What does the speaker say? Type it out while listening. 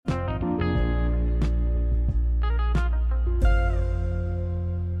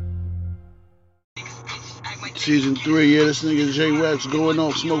Season 3, yeah, this nigga J Wax going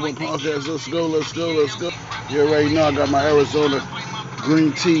off, Smoke My Podcast. Let's go, let's go, let's go. Yeah, right now I got my Arizona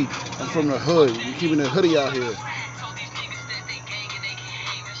green tea. I'm from the hood. We keeping the hoodie out here.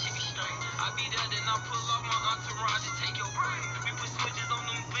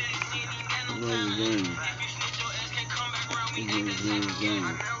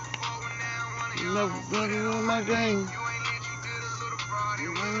 You never gonna ruin my game.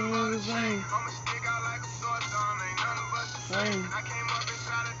 You never ruin the same.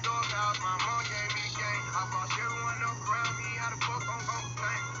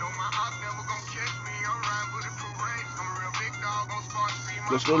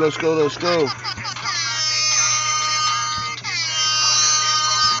 Let's go, let's go, let's go.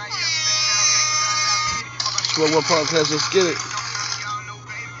 Smoke My Podcast, let's get it.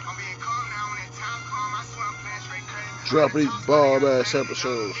 Drop these bomb ass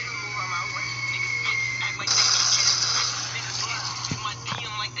episodes.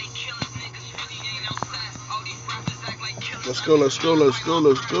 Let's go, let's go, let's go,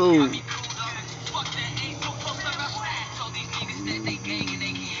 let's go.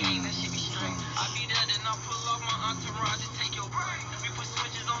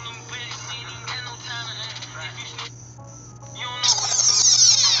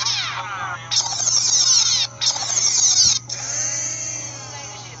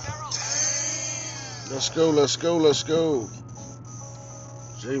 Let's go, let's go, let's go.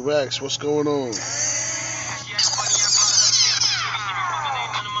 J Wax, what's going on?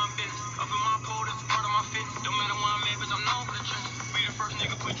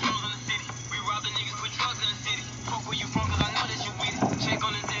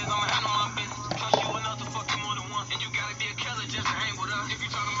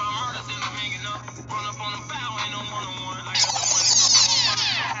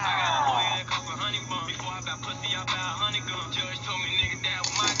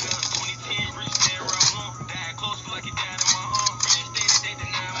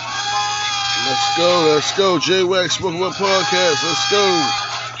 Let's go, J Wax, Smoke My Podcast, let's go.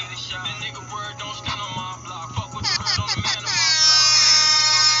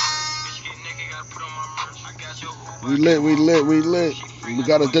 We lit, we lit, we lit. We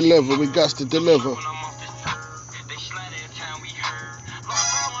gotta deliver, we got to deliver.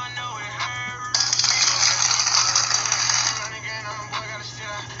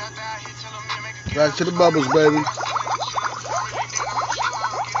 Back to the bubbles, baby.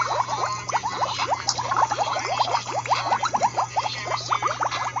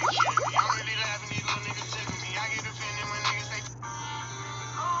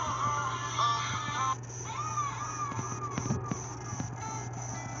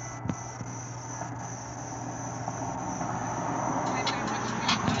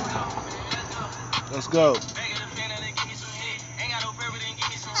 Let's go.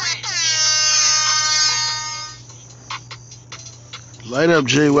 Light up,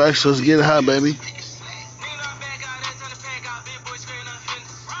 J Wax. Let's get high, baby.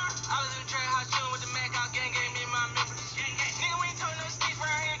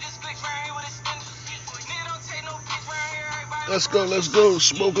 Let's go.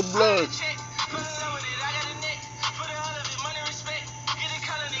 Smoking blood.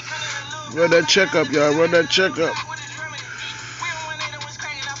 Run that checkup, y'all. Run that checkup.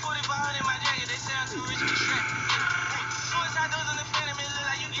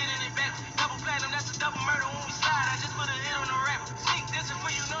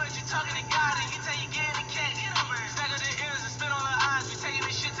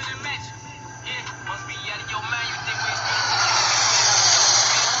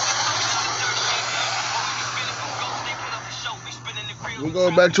 We're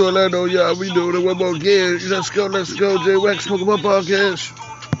going back to Orlando, y'all. We doing it one more again. Let's go, J Wax, Smoke My Podcast.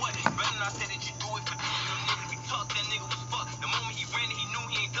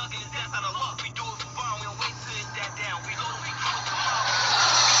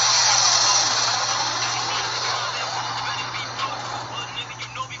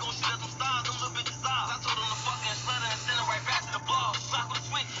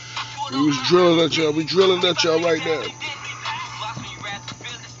 We was drilling at y'all. We drilling at y'all right now.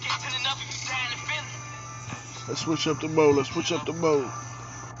 Let's switch up the mode. Let's switch up the mode.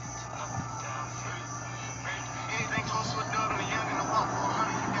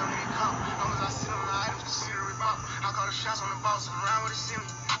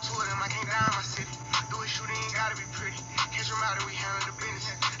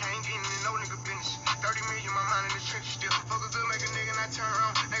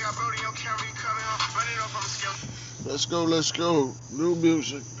 Let's go. New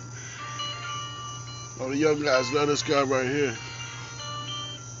music. Oh, the young guys love this guy right here.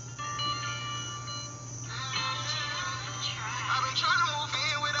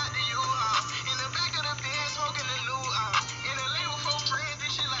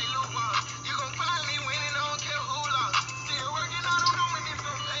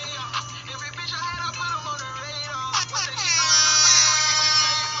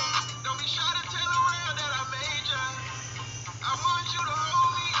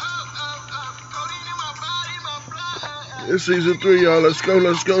 It's season 3, y'all. Let's go,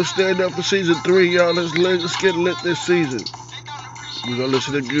 let's go. Stand up for season 3, y'all. Let's get lit this season. We're gonna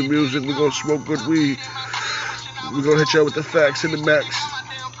listen to good music. We're gonna smoke good weed. We're gonna hit y'all with the facts and the max.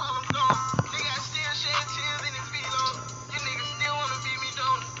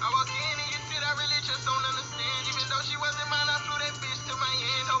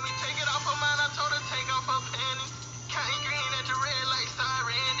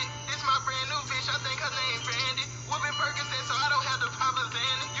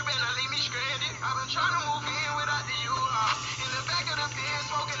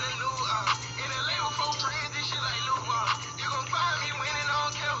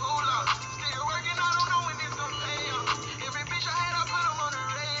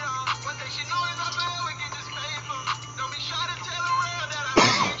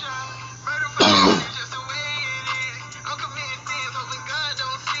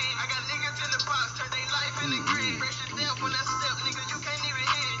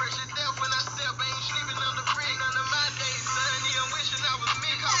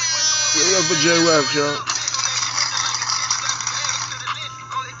 Give it up for J-Wax, y'all.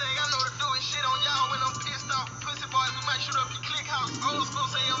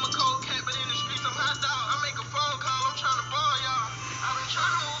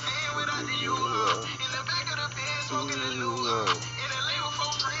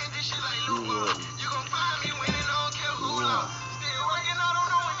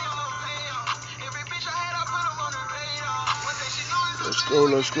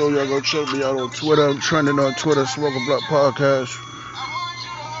 Let's go. Y'all go check me out on Twitter. I'm trending on Twitter, Smoke a Blunt Podcast.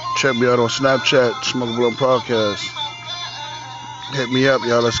 Check me out on Snapchat, Smoke a Blunt Podcast. Hit me up,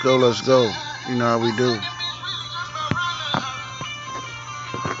 y'all. Let's go. You know how we do.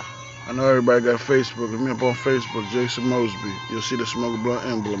 I know everybody got Facebook. Hit me up on Facebook, Jason Mosby. You'll see the Smoke a Blunt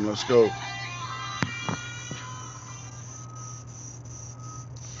emblem. Let's go.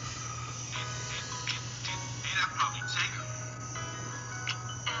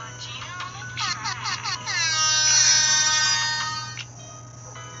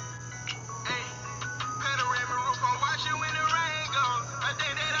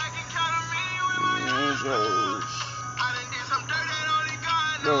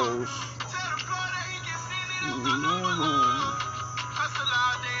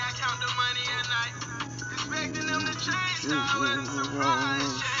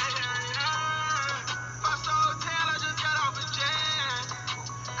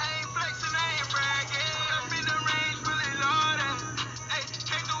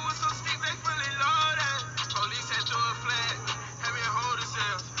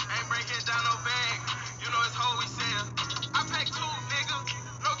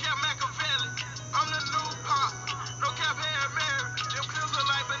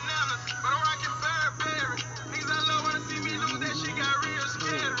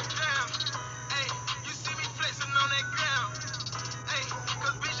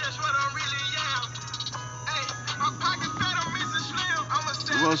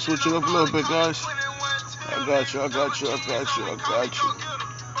 We're gonna switch it up a little bit, guys. I got you.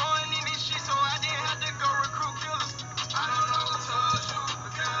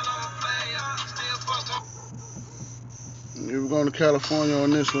 We're going to California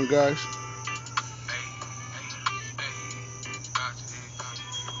on this one, guys.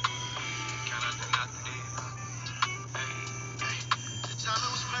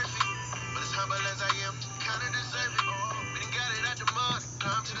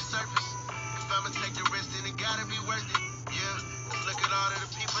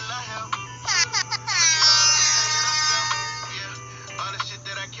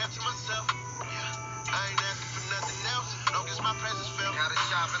 Got a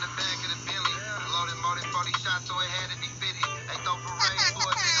shop in the back of the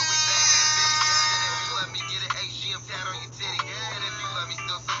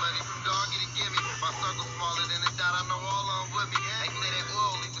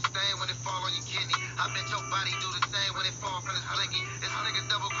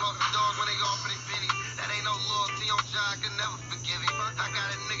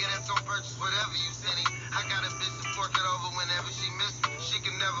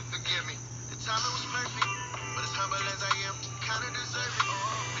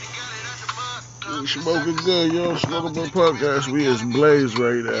We smoking good, yo. Smoking Bud Podcast. We is blaze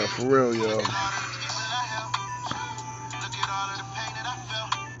right now, for real, yo.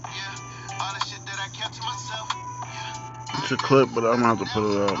 It's a clip, but I'm gonna have to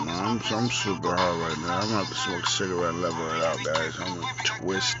put it up, man. I'm super high right now. I'm gonna have to smoke a cigarette and level it out, guys. I'm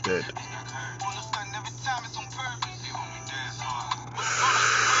twisted.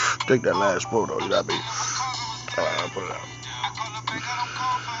 Take that last photo, you got me. Alright, I'll put it out.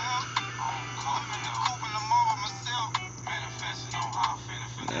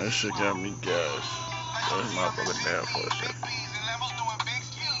 Yeah, that shit got me gas. That's my fucking damn for a second.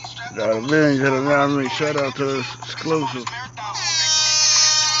 Got a man get around me. Shout out to this exclusive.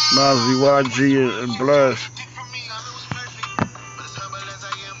 Nazi, YG, and Blast.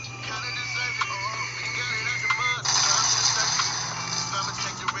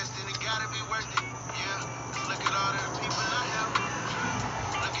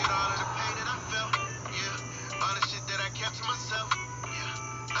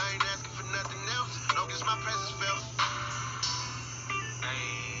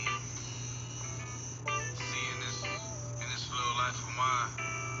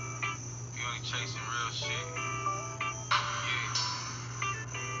 Chasing real shit. Yeah.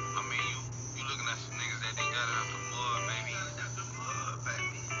 I mean, you looking at some niggas that they got it out the mud, baby.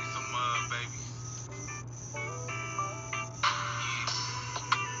 Need some mud, baby.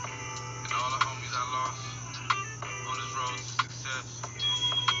 Yeah. And all the homies I lost on this road to success,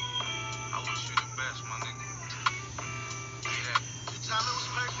 I wish you the best, my nigga. Yeah. The time it was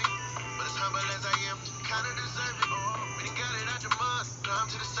perfect, but as humble as I am, kinda deserve it. We done got it out the mud, climb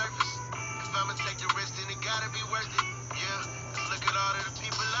to the surface. If I'ma take the risk, then it gotta be worth it. Yeah, just look at all of the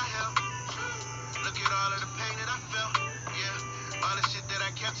people I helped. Look at all of the pain that I felt. Yeah, all the shit that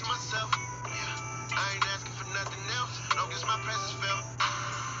I kept to myself. Yeah, I ain't asking for nothing else. Long as my presence felt.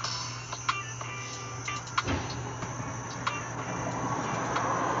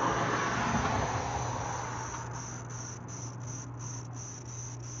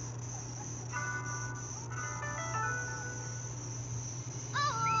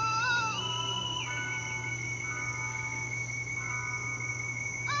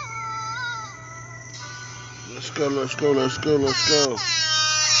 Let's go, let's go, let's go, let's go.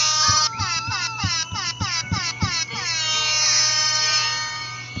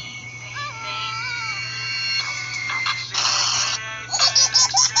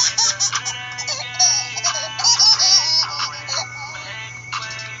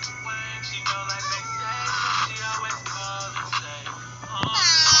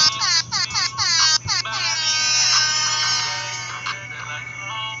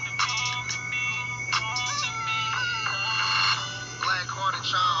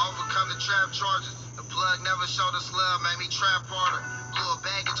 Trap charges. The plug never showed us love, made me trap harder. Blew a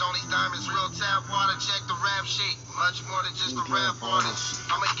baggage on these diamonds, real tap water. Check the rap sheet, much more than just a rap artist.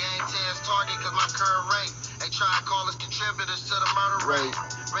 I'm a game 10's target cause my current rate. They try to call us contributors to the murder rate.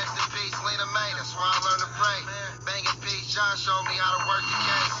 Rest in peace, Lena May, that's where I learned to pray. Banging peace, John showed me how to work the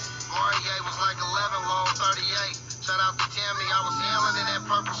case. Maurier was like 11, long 38. Shout out to Tammy, I was yelling in that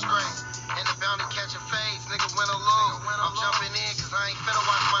purple screen. In the bounty catching fades, nigga win or lose. I'm jumping in cause I ain't finna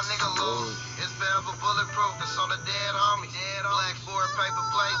watch my nigga lose. It's forever bulletproof, it's on the dead homie. Black Ford paper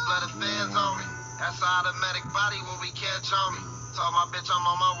plate, blood of fans on me. That's an automatic body when we catch on me. Told my bitch I'm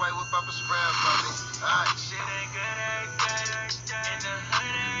on my way with pepper spray from me. Alright. Shit ain't good every day. In the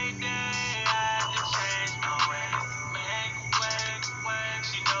hood every day. I have to change my ways. Make waves.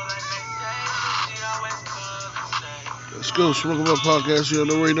 She know like they say, she always comes and say. Let's go, Smoking Bud Podcast. You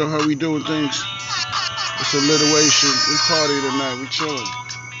already know how we doing things. It's alliteration. We party tonight. We chilling.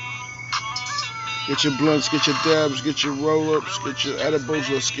 Get your blunts, get your dabs, get your roll-ups, get your edibles.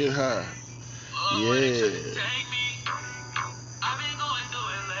 Let's get high. Yeah.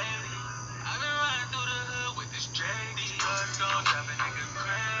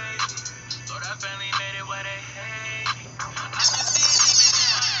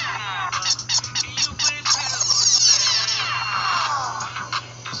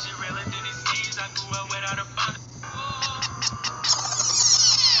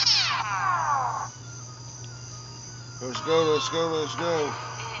 Let's go, let's go, let's go.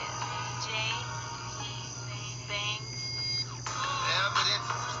 Evidence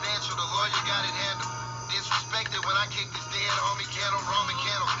substantial, the lawyer got it handled. Disrespected when I kick this dead homie candle, Roman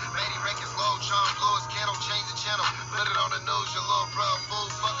candle. Made it records low, John blow his candle, change the channel. Put it on the news, your little bro, fool,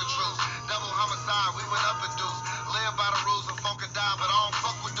 fuck a truce. Double homicide, we went up a deuce. Live by the rules of funk and die, but I don't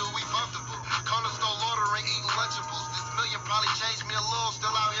fuck with dude, we comfortable. Corner store ordering, eating Lunchables. This million probably changed me a little,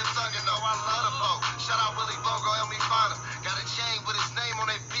 still out here thugging though. I love the boat. Shout out Willie Bogo, help me find him. Got a chain with his name on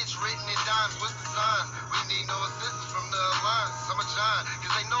that bitch written in dimes. What's the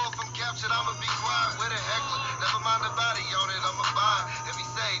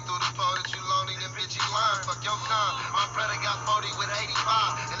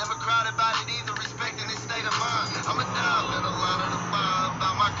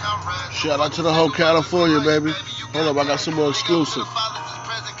Shout out to the whole California, baby. Hold up, I got some more exclusive.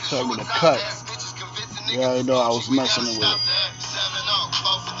 Tell me to cut. Yeah, I know I was messing with it.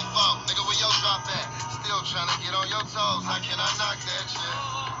 Still trying to get on your toes. How can I knock that shit?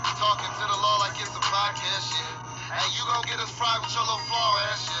 Talking to the law like it's a podcast shit. Hey, you gon' get us fried with your little flaw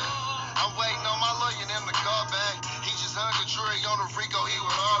ass shit. I'm waiting on my lawyer and them to call back. He just hung a jury on the Rico, he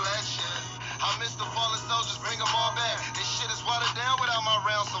with all that shit. I miss the fallen soldiers, bring them all back. This shit is watered down without my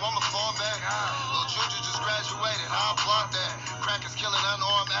round, so I'ma fall back. Lil Juju just graduated, I applaud that. Crackers killing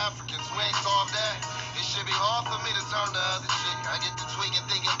unarmed Africans, we ain't solved that. It should be hard for me to turn the other chick. I get to tweaking,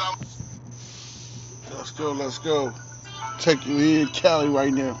 thinking about. Let's go. Take you here in Cali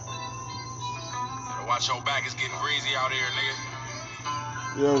right now. Watch your back, it's getting breezy out here, nigga.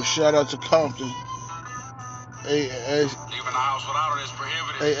 Yo, shout out to Compton. Leaving the house without her is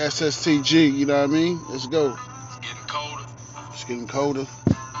prohibited. ASSTG, you know what I mean? Let's go. It's getting colder. It's getting colder.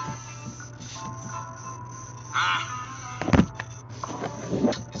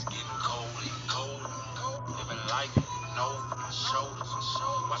 It's getting colder and colder. Living life, no, my shoulders.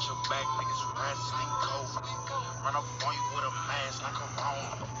 Watch your back, niggas wrestling cold. Run up on you with a mask like a wrong.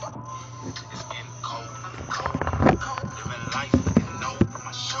 It's getting colder and colder. Living life, no,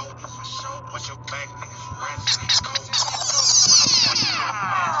 my shoulders. Watch your back, niggas wrestling cold.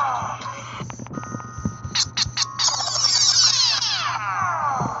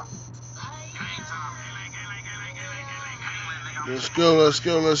 Let's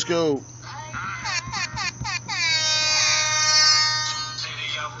go.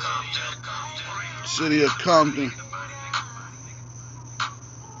 City of Compton.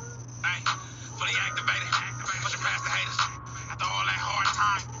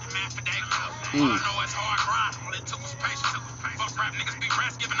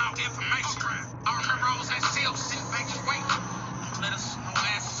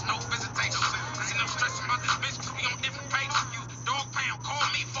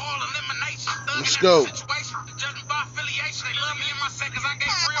 Let's go.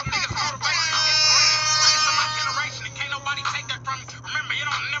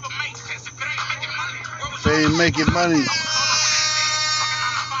 They ain't making money.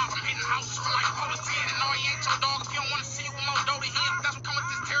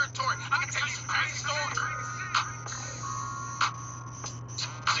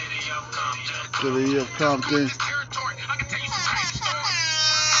 City of Compton.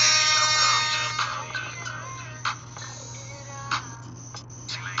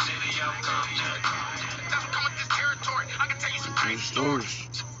 Stories.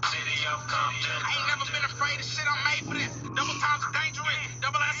 I ain't never been afraid of shit, I'm made for this. Double times dangerous,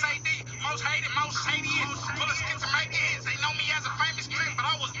 double SAD, most hated, most shady. Bullets get to make hits. They know me as a famous trick, but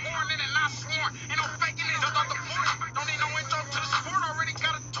I was born in and not sworn. Ain't no faking it, just off the porch. Don't need no intro to the sport, already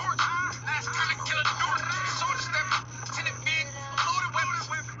got a torch. Last time to kill a door, sword step, tinted big, loaded weapons.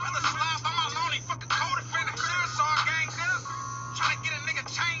 Brother slide by my lonely, fucking co-defendant. So I ganged up, trying to get a nigga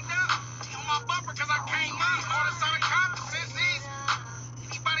chained up. He on my bumper cause I came up. All this out of confidence, these.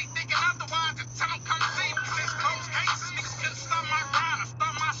 Anybody thinking otherwise, just tell them come see me. Since closed cases, niggas couldn't stop my grind. I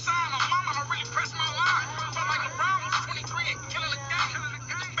stop my shine. My mama don't really press my line. Felt like LeBron was 23 and killing the game.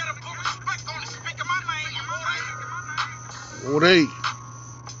 Just better put respect on it. Speaking my name, Rodé.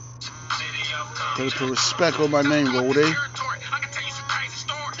 Better put respect on my name, Rodé.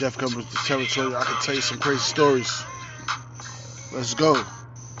 Def comes with the territory. I can tell you some crazy stories. Let's go.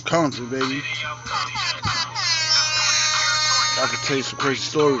 Compton, baby. I can tell you some crazy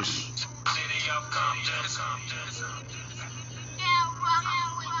stories.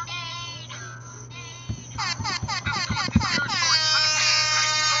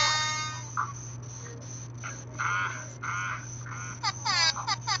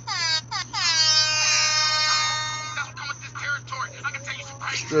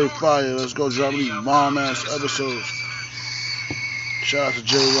 Straight fire. Let's go drop these bomb ass episodes. Shout out to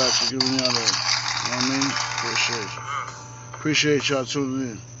J Wax for giving me all that. You know what I mean? Appreciate y'all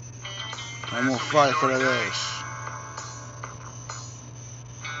tuning in. I'm gonna fight for that ass.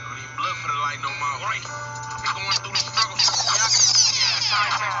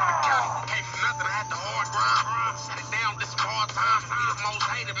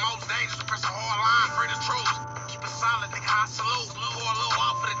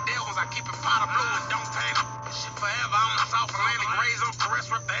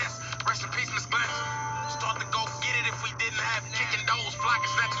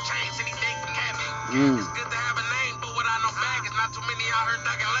 It's good to have a name, but without no bag, it's not too many out here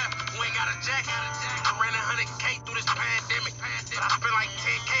thugging left who ain't got a jacket. I ran 100K through this pandemic, but I spent like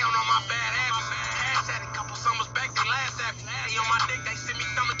 10K on all my bad habits. Cash at it, couple summers back, they laughed at me. They on my dick, they sent me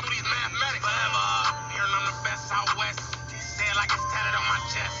thumbing through these math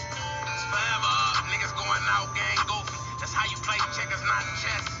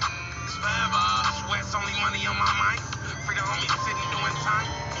West, only money on my mind. Free the homies sitting doing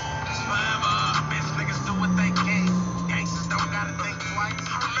time. It's forever. Bitch niggas do what they can. Gangsters don't gotta think twice.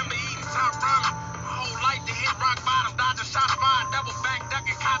 I remember eating top ramen. My whole life to hit rock bottom. Dodging shots fired. Double back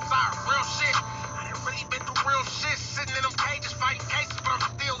ducking cops out. Real shit. I done really been through real shit. Sitting in them cages fighting cases, but I'm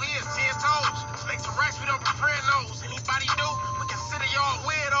still here. 10 toes. Snakes and rats, we don't befriend those. Anybody do, we consider y'all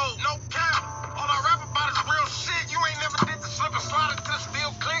weirdos. No cap. All I rap about is real shit. You ain't never did the slip and slide into the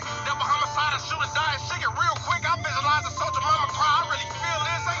steel click. Double homicide, I shoot and die and shake it real quick. I visualize a soldier mama cry. I really feel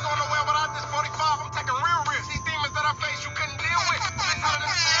this. Ain't going nowhere without this 45. I'm taking real risks. These demons that I face, you couldn't deal with.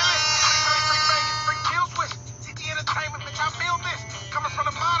 600 ceiling. 333 babies, free kill switch. TT Entertainment, bitch, I build this. Coming from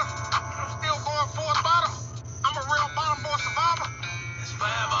the bottom. I'm still going for a bottom. I'm a real bottom boy survivor. It's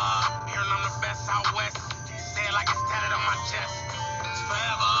forever. Hearing I'm the best out west. Say it like it's tatted on my chest. It's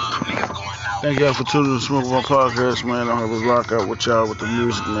forever. Niggas going out. Thank y'all for tuning to Smoke My Podcast, man. I'm gonna rock out with y'all with the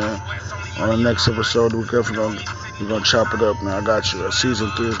music, man. On the next episode, we're gonna chop it up, man. I got you.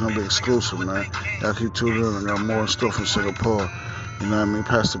 Season 3 is gonna be exclusive, man. Y'all keep tuning in. I got more in store from Singapore. You know what I mean?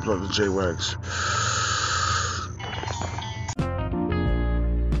 Pass the plug to J-Wax.